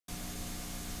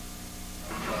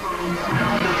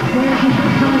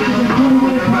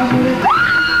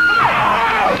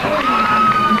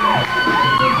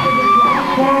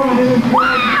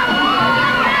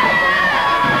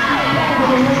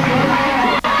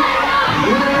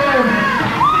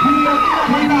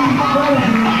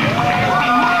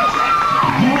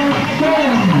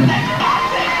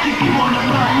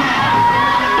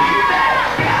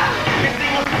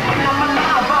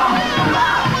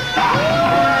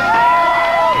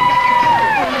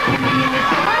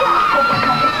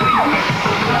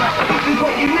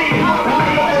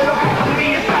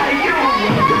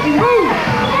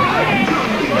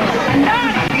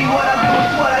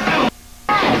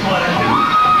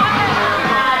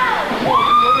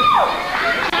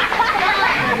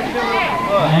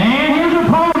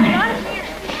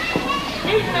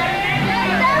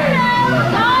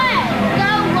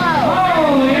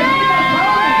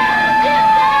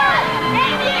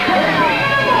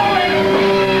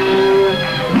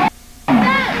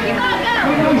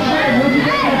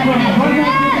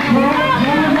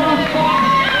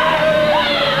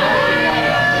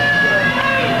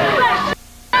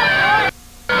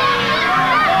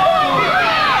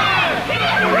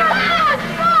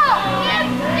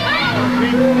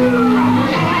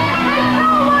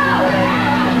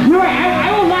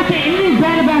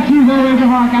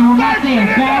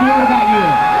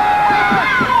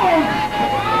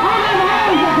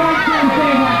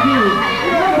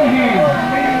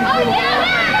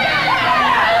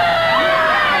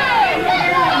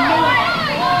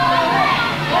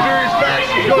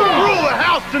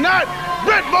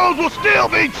will still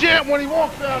be champ when he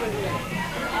walks out of here.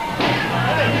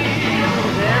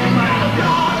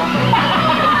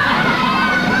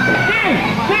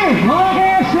 Steve, long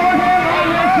hair, short hair, long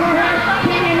hair, short hair.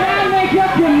 Can you now make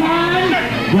up your mind?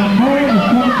 Well, more is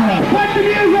coming time. Cut the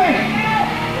music!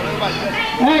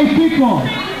 Hey, people.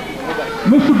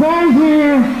 Mr. Bonz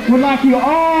here would like you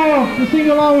all to sing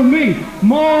along with me.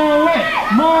 More it,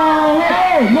 more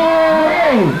it, more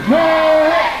it, more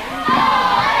it.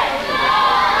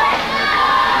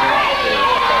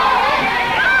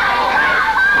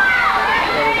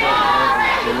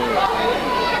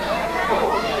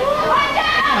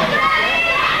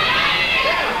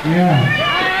 Yeah.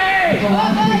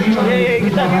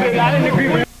 I didn't agree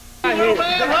with you.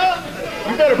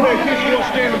 You better pay attention, you don't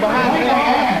stand behind me.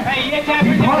 Hey, you have to have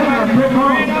your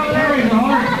Carry the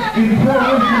heart in the poor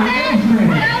listening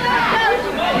instrument.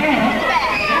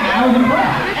 I was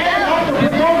impressed.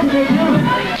 It's over to you.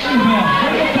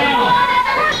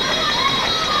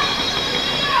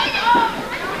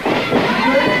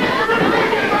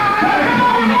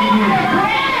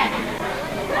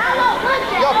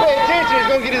 Y'all pay attention, he's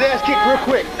gonna get his ass kicked real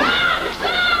quick.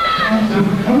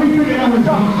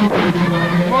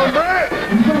 Come on, Brett!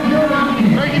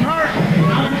 Make him hurt!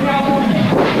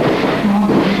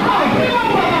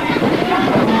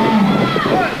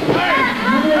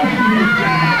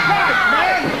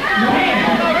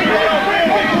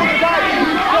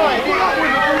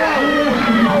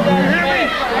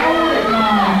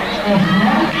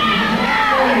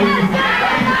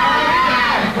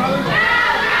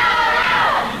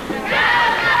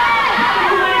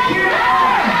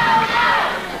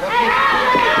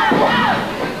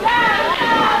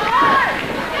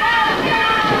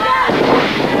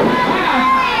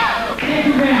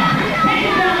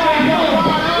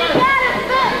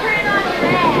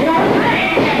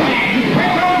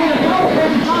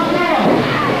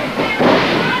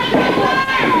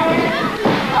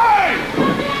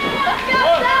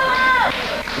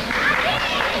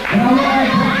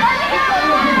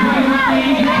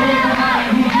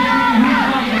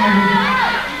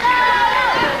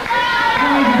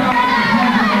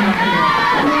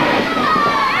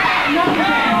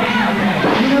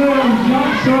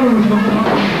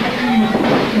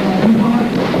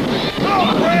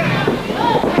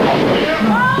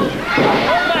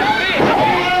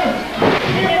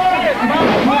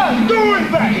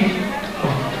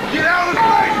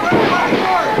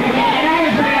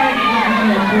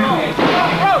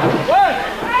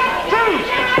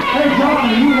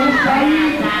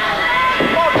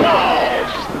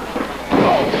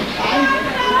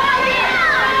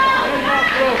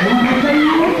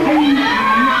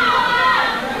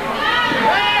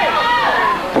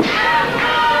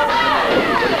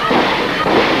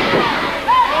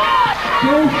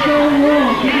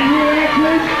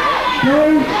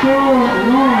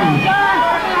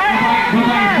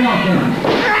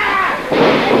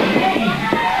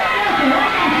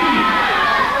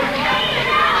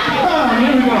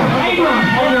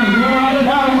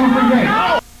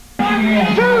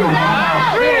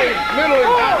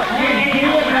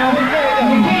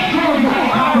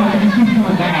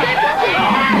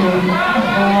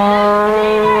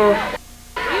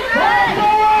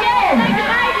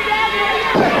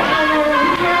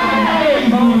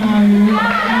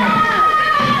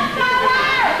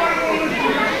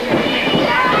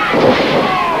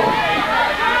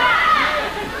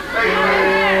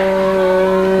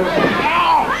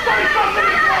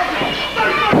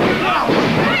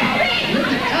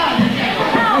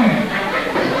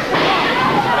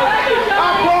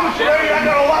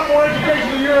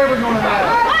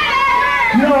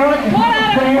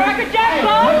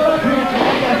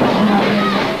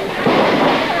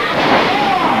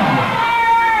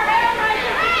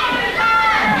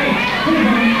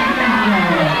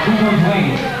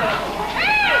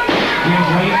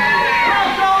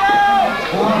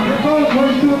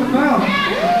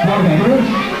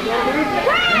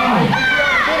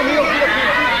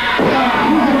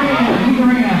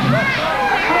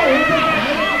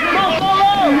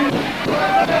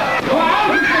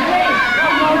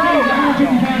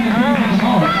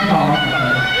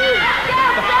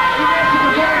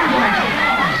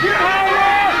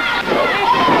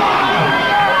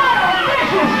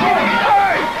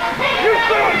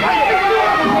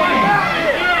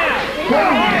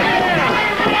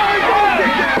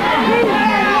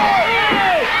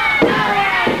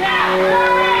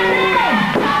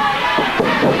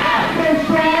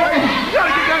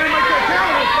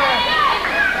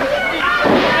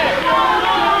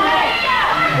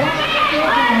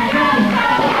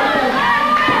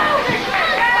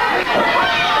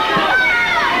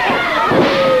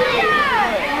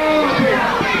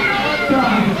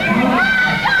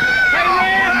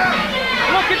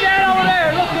 Look at that over there.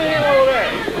 Look at him over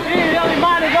there. He's only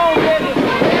mind his own business.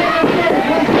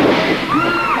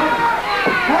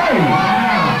 Hey!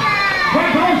 Hey,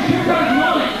 don't shoot those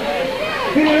bullets!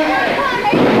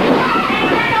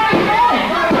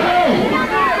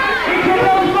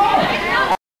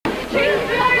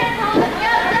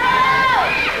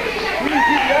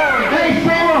 Hey,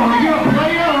 Sarah, are you a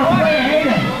player or a player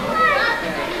hater?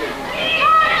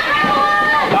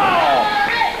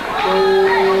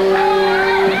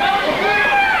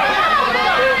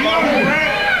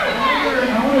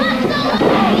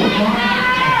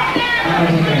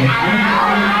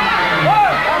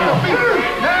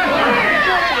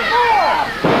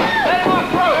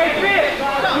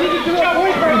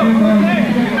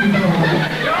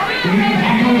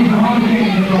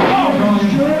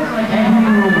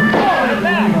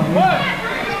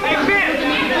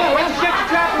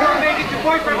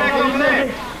 Boyfriend back over there.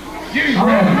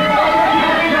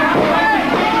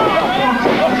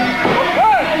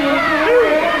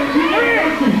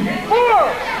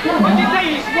 What'd you say?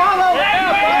 You swallowed it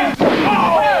up,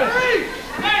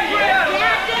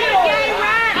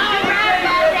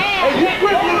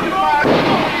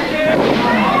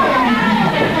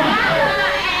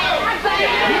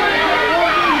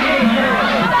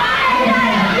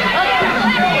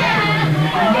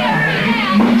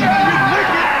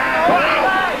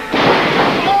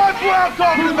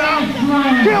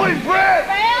 Kill him, Fred!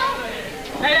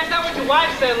 Hey, that's not what your wife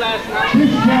said last night.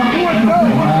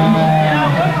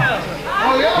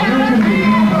 Oh, yeah?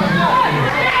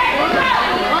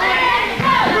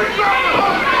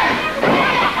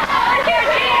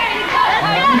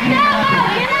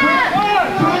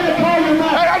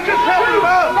 Hey, I'm just helping him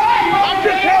out! I'm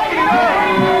just helping him out!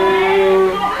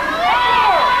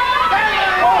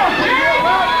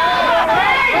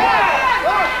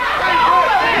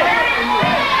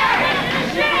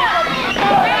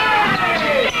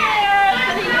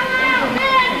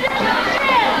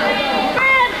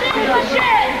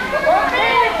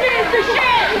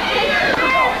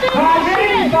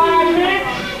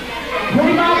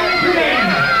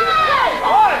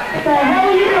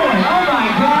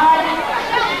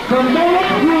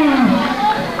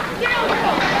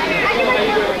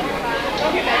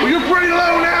 Well, you're pretty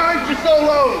low now, ain't you so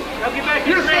low?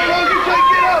 You're so low you can't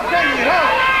get up, can you, huh?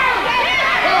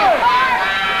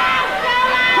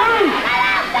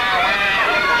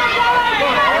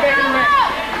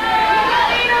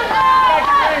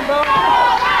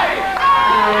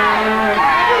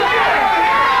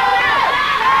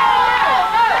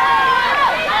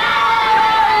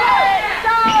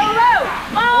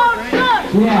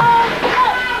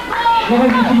 Go ahead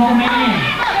and get some more man.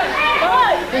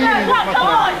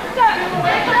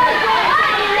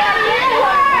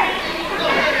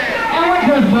 And what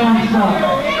does Bonz stuff?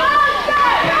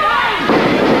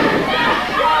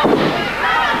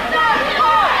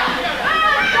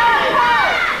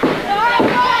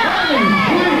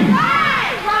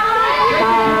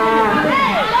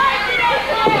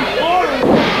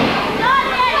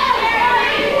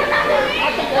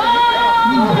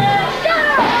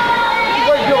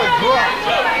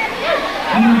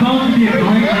 I'm going to be a great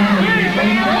man.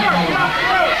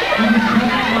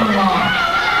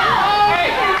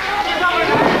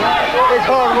 It's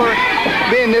hard work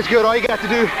being this good. All you got to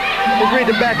do is read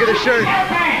the back of the shirt.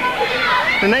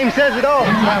 The name says it all.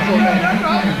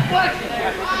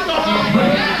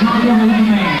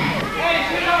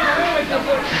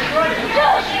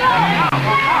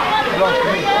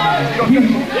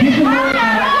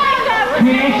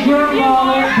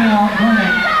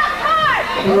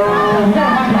 No.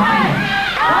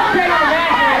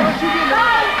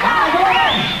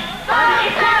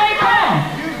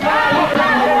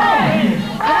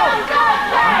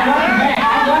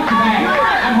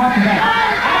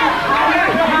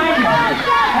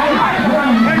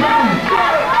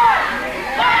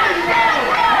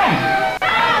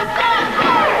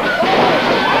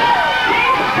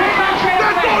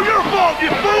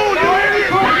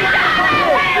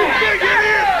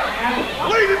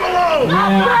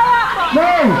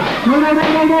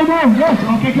 Yes,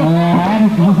 okay, go. That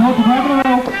is the result of having a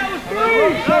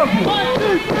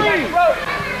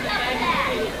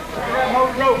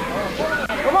rope.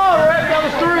 Come on, Red, that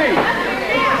was 3.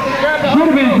 Should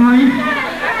have been 3.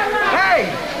 Hey!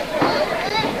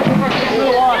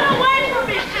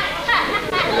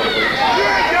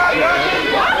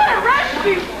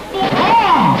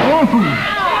 Awesome.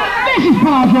 This is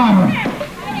power driver.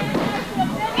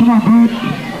 Come on, Brett.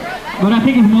 But I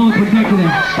think his mullet protected him.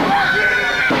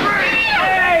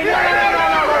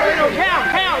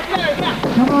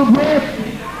 Come on, Brett.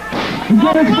 He's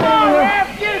got his foot on there.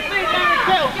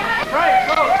 Right,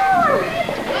 go.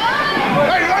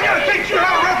 Hey, I gotta teach you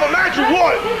how to ref a match or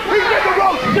what? He's in the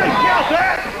ropes, you can't count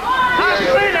that. I've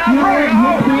seen that.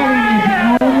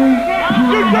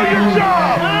 You do your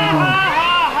job.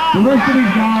 The rest of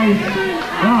these guys,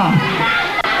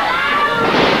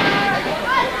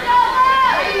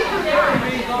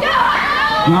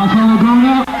 John Solo going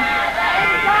up.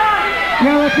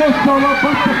 Yeah, let's go Solo,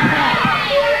 bust the cap.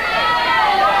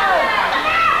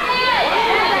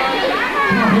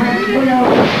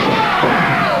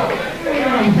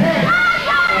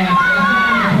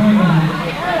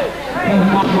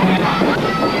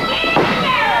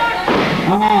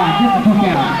 Get the fuck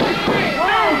out.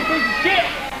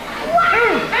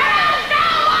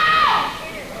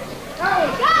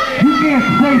 You can't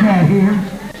say that here.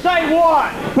 Say what?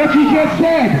 What you just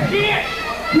said. Shit.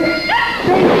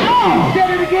 Say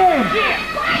it again.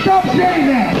 Stop saying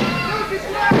that.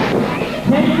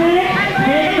 10 minutes.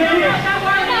 10 minutes.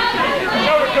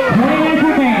 20 minutes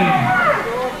remaining.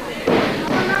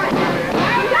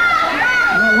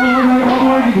 What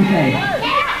word did you say?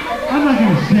 I'm not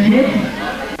going to say it.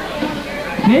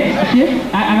 Shit?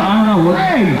 I don't know. What?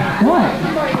 Hey, what?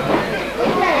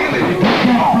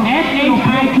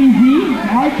 S-H-I-T-Z?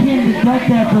 I can detect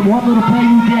that from what little pay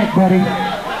you get, buddy.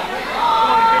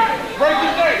 Break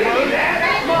his neck,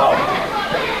 brother.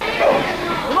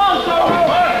 Come on, Solo.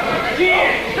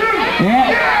 Yeah.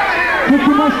 Took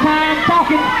too much time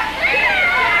talking.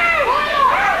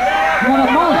 Got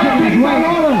a motion this way.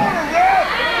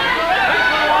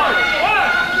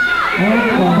 What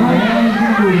the hell is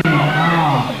going to do now?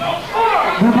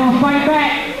 They're going to fight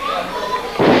back.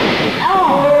 Oh!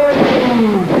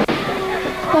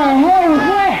 What the hell was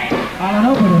that? I don't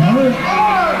know, but it hurt.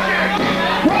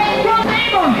 Where's your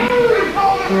neighbor?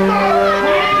 Come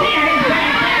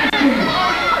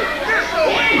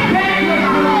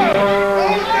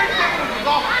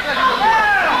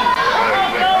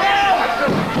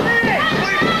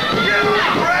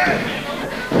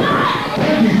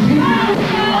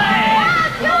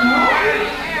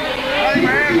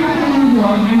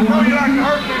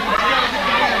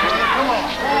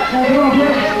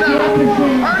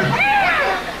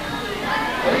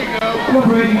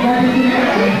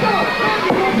on.